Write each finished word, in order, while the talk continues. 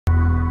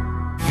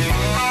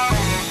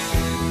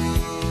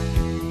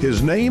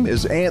His name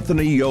is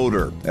Anthony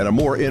Yoder, and a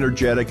more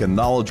energetic and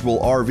knowledgeable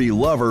RV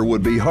lover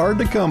would be hard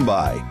to come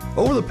by.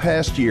 Over the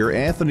past year,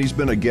 Anthony's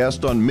been a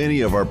guest on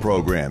many of our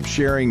programs,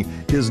 sharing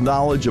his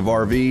knowledge of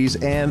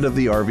RVs and of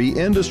the RV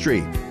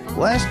industry.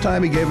 Last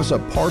time he gave us a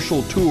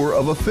partial tour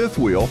of a fifth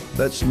wheel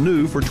that's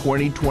new for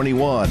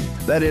 2021.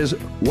 That is,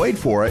 wait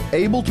for it,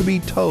 able to be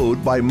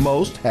towed by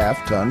most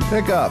half-ton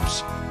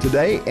pickups.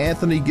 Today,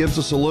 Anthony gives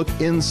us a look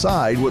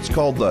inside what's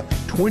called the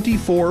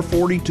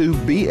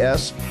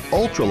 2442BS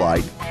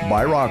Ultralight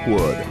by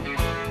Rockwood.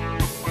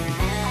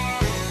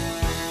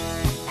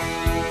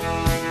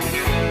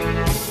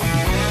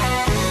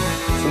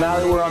 So now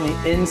that we're on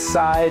the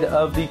inside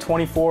of the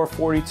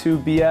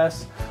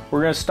 2442BS,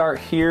 we're going to start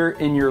here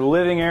in your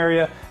living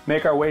area,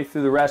 make our way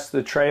through the rest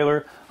of the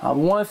trailer.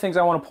 One of the things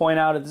I want to point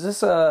out is this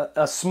is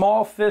a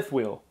small fifth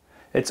wheel.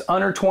 It's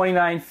under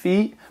 29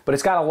 feet, but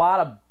it's got a lot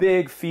of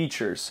big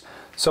features.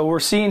 So we're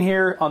seeing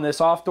here on this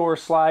off-door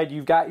slide,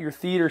 you've got your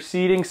theater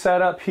seating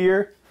set up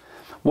here.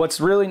 What's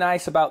really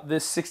nice about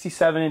this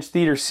 67-inch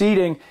theater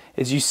seating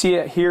is you see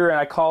it here, and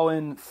I call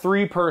in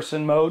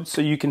three-person mode, so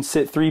you can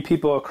sit three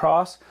people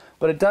across.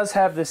 But it does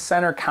have this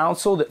center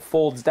console that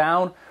folds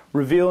down,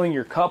 revealing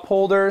your cup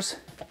holders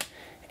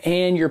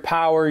and your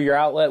power, your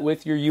outlet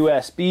with your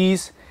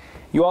USBs.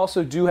 You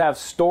also do have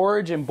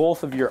storage in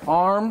both of your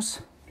arms,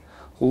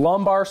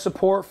 lumbar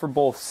support for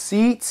both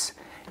seats,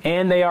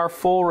 and they are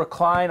full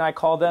recline. I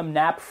call them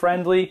nap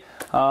friendly.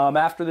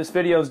 After this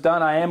video is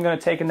done, I am going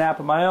to take a nap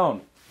of my own.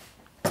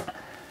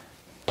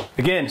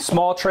 Again,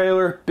 small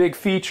trailer, big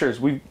features.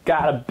 We've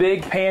got a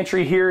big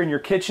pantry here in your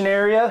kitchen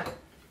area,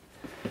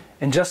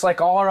 and just like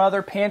all our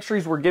other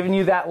pantries, we're giving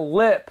you that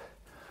lip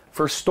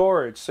for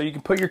storage, so you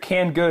can put your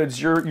canned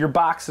goods, your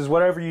boxes,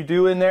 whatever you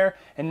do in there,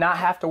 and not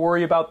have to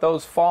worry about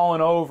those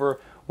falling over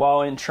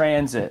while in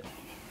transit.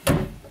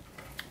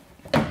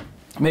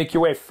 Make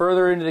your way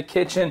further into the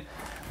kitchen.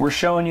 We're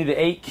showing you the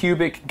 8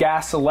 cubic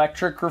gas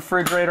electric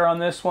refrigerator on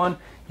this one.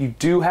 You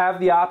do have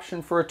the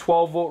option for a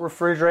 12-volt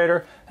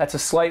refrigerator. That's a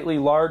slightly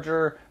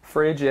larger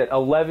fridge at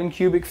 11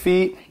 cubic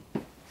feet.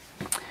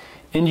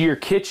 Into your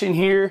kitchen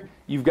here,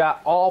 you've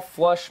got all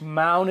flush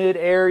mounted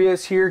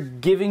areas here,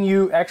 giving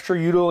you extra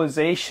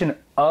utilization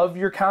of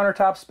your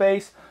countertop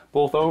space,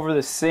 both over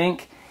the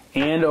sink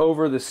and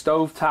over the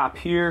stovetop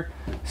here.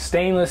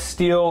 Stainless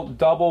steel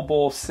double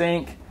bowl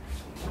sink.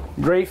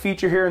 Great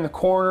feature here in the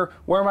corner.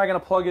 Where am I going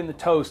to plug in the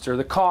toaster,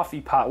 the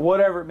coffee pot,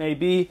 whatever it may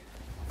be?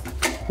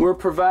 We're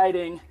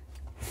providing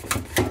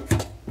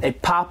a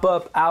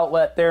pop-up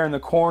outlet there in the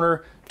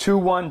corner, 2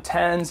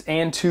 110s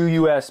and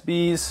 2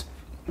 USBs.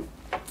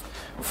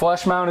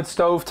 Flush mounted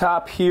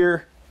stovetop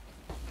here,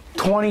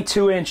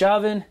 22-inch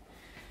oven,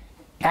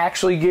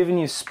 actually giving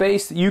you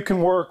space that you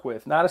can work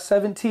with. Not a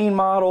 17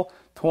 model,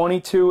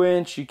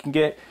 22-inch. You can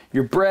get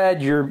your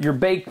bread, your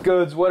baked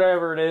goods,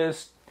 whatever it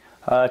is,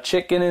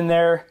 chicken in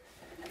there.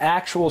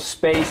 Actual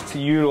space to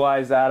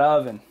utilize that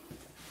oven.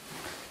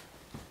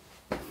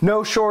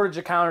 No shortage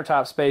of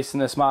countertop space in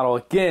this model.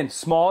 Again,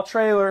 small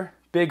trailer,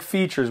 big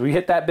features. We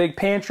hit that big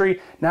pantry.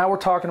 Now we're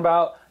talking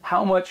about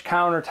how much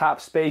countertop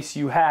space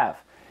you have.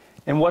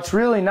 And what's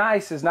really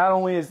nice is not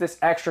only is this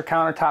extra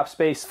countertop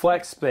space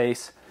flex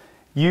space,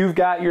 you've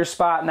got your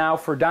spot now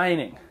for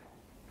dining.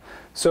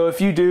 So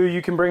if you do,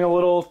 you can bring a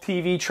little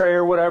TV tray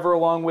or whatever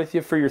along with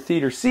you for your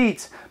theater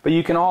seats, but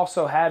you can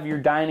also have your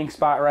dining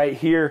spot right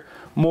here,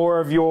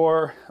 more of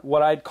your,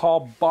 what I'd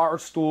call bar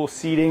stool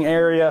seating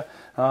area,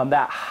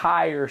 that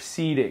higher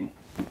seating.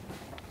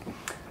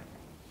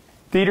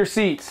 Theater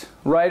seats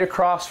right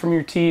across from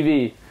your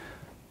TV.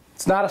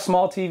 It's not a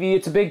small TV,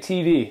 it's a big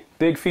TV.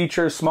 Big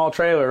features, small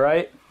trailer,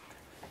 right?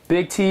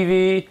 Big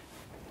TV,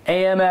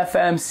 AM,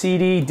 FM,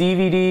 CD,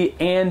 DVD,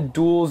 and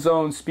dual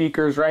zone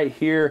speakers right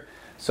here.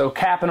 So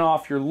capping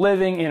off your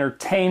living,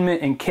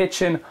 entertainment, and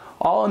kitchen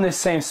all in this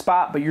same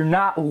spot, but you're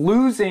not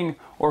losing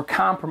or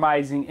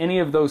compromising any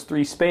of those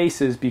three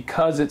spaces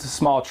because it's a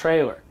small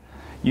trailer.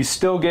 You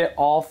still get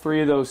all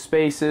three of those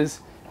spaces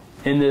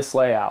in this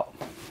layout.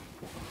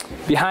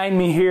 Behind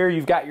me here,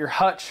 you've got your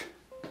hutch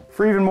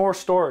for even more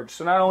storage.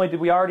 So not only did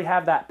we already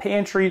have that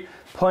pantry,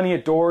 plenty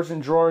of doors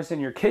and drawers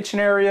in your kitchen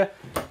area,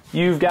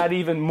 you've got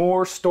even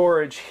more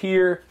storage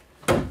here.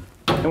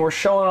 And we're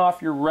showing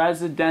off your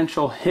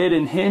residential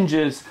hidden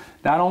hinges.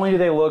 Not only do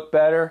they look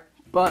better,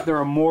 but they're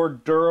a more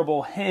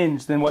durable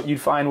hinge than what you'd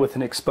find with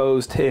an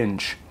exposed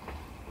hinge.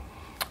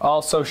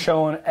 Also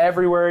showing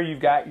everywhere,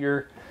 you've got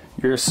your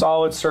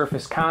solid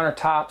surface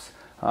countertops,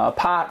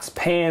 pots,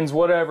 pans,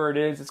 whatever it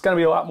is. It's going to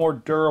be a lot more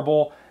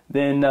durable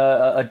than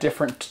a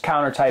different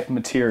counter type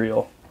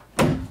material.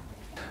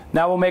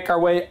 Now we'll make our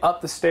way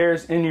up the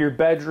stairs into your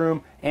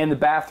bedroom and the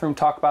bathroom,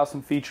 talk about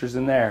some features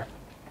in there.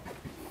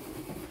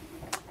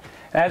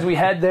 As we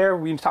head there,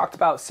 we talked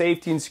about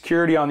safety and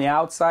security on the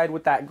outside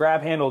with that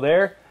grab handle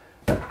there.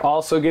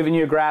 Also giving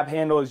you a grab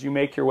handle as you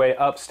make your way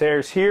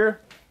upstairs here.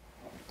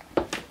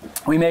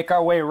 We make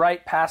our way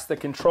right past the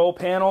control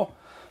panel.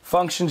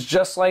 Functions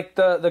just like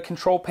the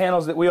control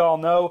panels that we all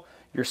know.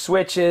 Your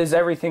switches,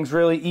 everything's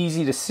really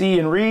easy to see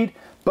and read.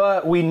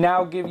 But we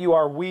now give you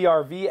our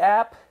WeRV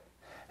app.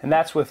 and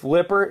that's with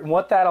Lippert. And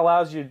what that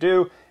allows you to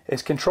do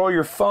is control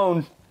your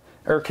phone,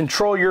 or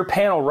control your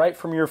panel right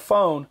from your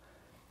phone.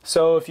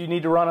 So if you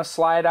need to run a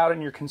slide out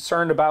and you're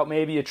concerned about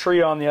maybe a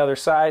tree on the other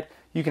side,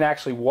 you can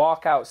actually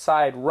walk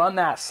outside, run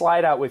that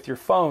slide out with your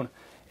phone,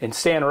 and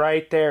stand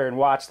right there and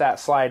watch that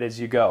slide as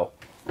you go.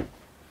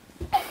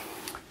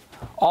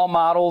 All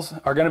models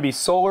are going to be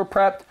solar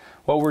prepped.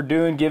 What we're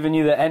doing, giving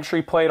you the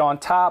entry plate on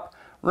top,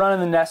 running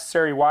the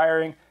necessary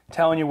wiring,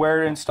 telling you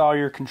where to install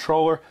your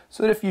controller,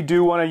 so that if you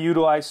do want to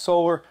utilize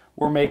solar,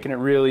 we're making it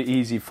really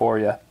easy for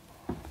you.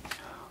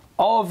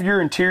 All of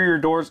your interior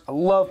doors, I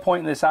love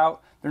pointing this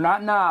out, they're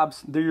not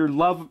knobs, they're your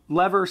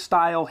lever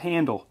style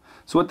handle.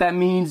 So what that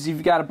means is if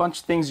you've got a bunch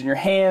of things in your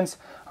hands,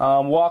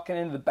 walking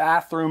into the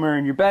bathroom or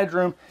in your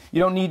bedroom, you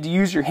don't need to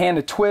use your hand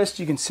to twist.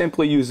 You can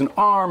simply use an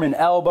arm, an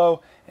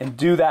elbow, and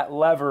do that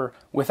lever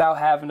without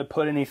having to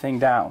put anything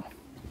down.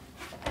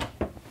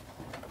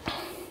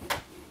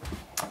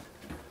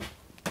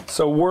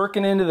 So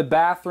working into the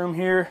bathroom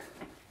here,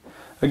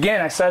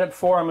 again, I said it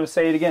before, I'm going to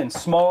say it again,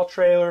 small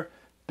trailer,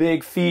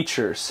 big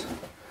features.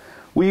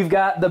 We've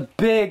got the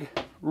big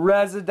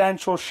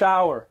residential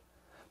shower.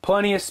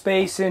 Plenty of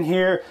space in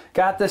here,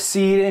 got the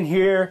seat in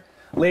here.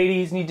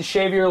 Ladies need to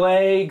shave your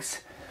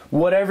legs,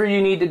 whatever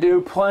you need to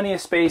do, plenty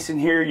of space in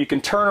here. You can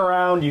turn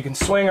around, you can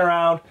swing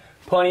around,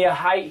 plenty of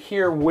height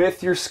here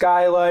with your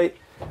skylight.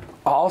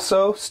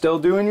 Also, still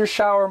doing your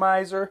shower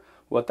miser.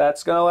 What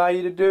that's going to allow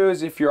you to do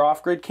is if you're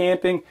off-grid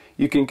camping,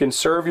 you can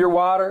conserve your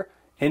water.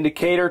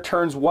 Indicator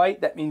turns white,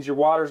 that means your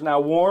water's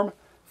now warm.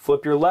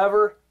 Flip your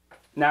lever,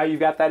 now you've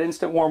got that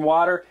instant warm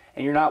water,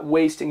 and you're not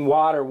wasting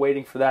water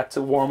waiting for that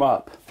to warm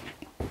up.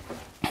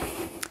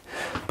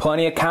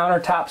 Plenty of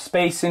countertop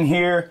space in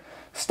here,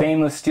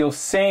 stainless steel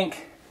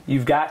sink.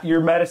 You've got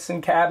your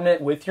medicine cabinet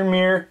with your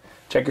mirror.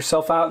 Check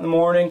yourself out in the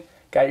morning.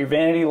 Got your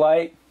vanity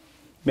light,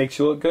 makes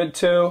you look good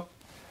too.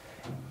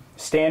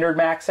 Standard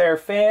max air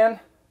fan.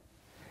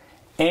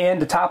 And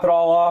to top it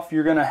all off,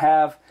 you're gonna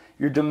have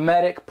your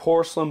Dometic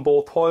porcelain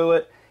bowl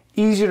toilet.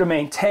 Easier to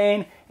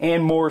maintain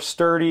and more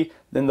sturdy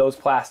than those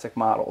plastic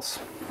models.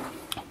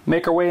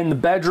 Make our way in the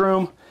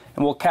bedroom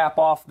and we'll cap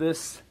off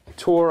this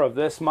tour of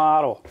this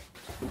model.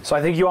 So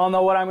I think you all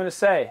know what I'm going to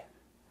say.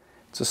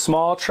 It's a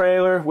small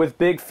trailer with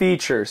big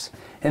features.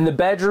 In the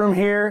bedroom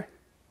here,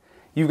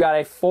 you've got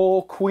a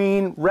full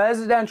queen,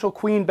 residential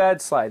queen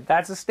bed slide.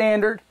 That's a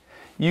standard.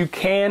 You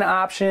can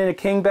option in a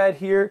king bed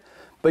here,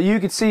 but you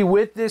can see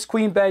with this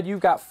queen bed,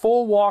 you've got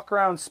full walk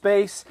around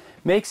space.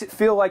 Makes it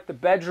feel like the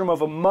bedroom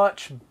of a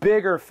much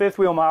bigger fifth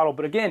wheel model,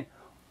 but again,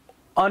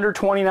 under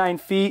 29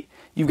 feet.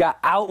 You've got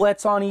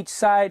outlets on each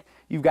side.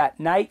 You've got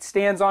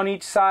nightstands on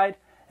each side.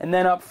 And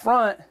then up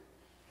front,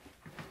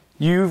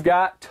 you've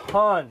got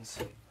tons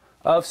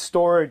of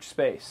storage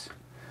space.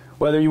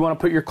 Whether you want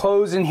to put your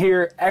clothes in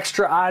here,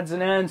 extra odds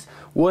and ends,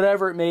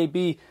 whatever it may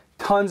be,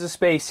 tons of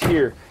space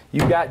here.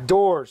 You've got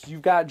doors,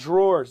 you've got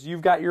drawers,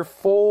 you've got your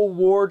full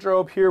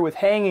wardrobe here with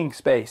hanging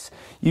space.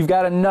 You've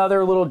got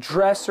another little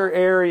dresser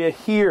area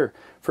here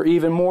for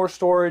even more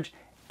storage,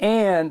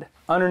 and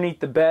underneath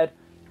the bed,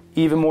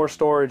 even more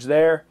storage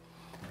there.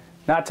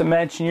 Not to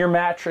mention your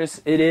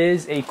mattress, it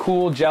is a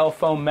cool gel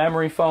foam,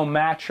 memory foam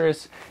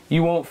mattress.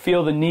 You won't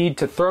feel the need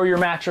to throw your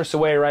mattress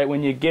away right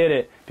when you get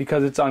it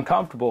because it's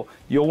uncomfortable.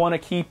 You'll want to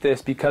keep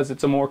this because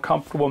it's a more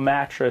comfortable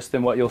mattress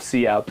than what you'll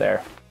see out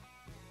there.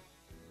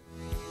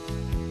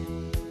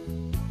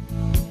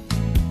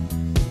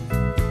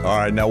 All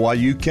right, now while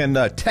you can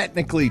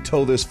technically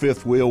tow this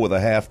fifth wheel with a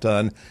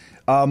half-ton,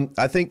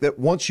 I think that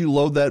once you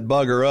load that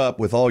bugger up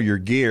with all your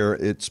gear,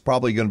 it's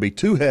probably going to be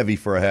too heavy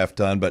for a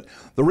half-ton. But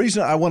the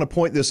reason I want to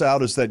point this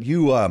out is that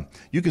you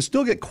can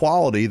still get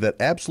quality that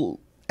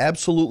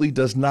absolutely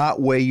does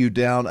not weigh you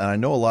down. And I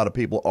know a lot of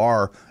people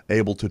are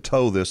able to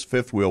tow this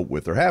fifth wheel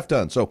with their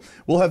half-ton. So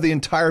we'll have the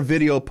entire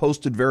video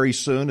posted very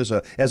soon as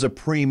a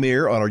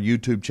premiere on our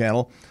YouTube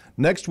channel.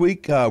 Next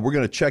week, we're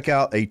going to check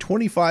out a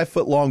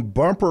 25-foot-long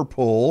bumper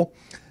pull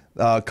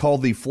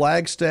called the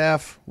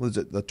Flagstaff, what is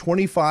it, the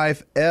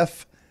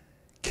 25F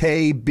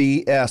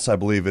KBS, I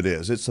believe it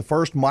is. It's the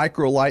first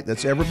micro light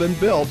that's ever been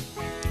built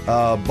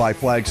by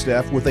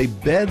Flagstaff with a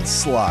bed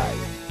slide.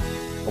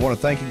 I want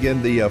to thank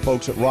again the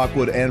folks at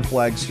Rockwood and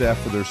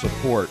Flagstaff for their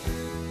support.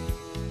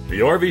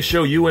 The RV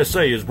Show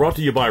USA is brought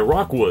to you by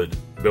Rockwood,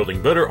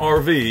 building better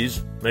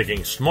RVs,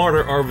 making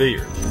smarter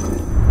RVers.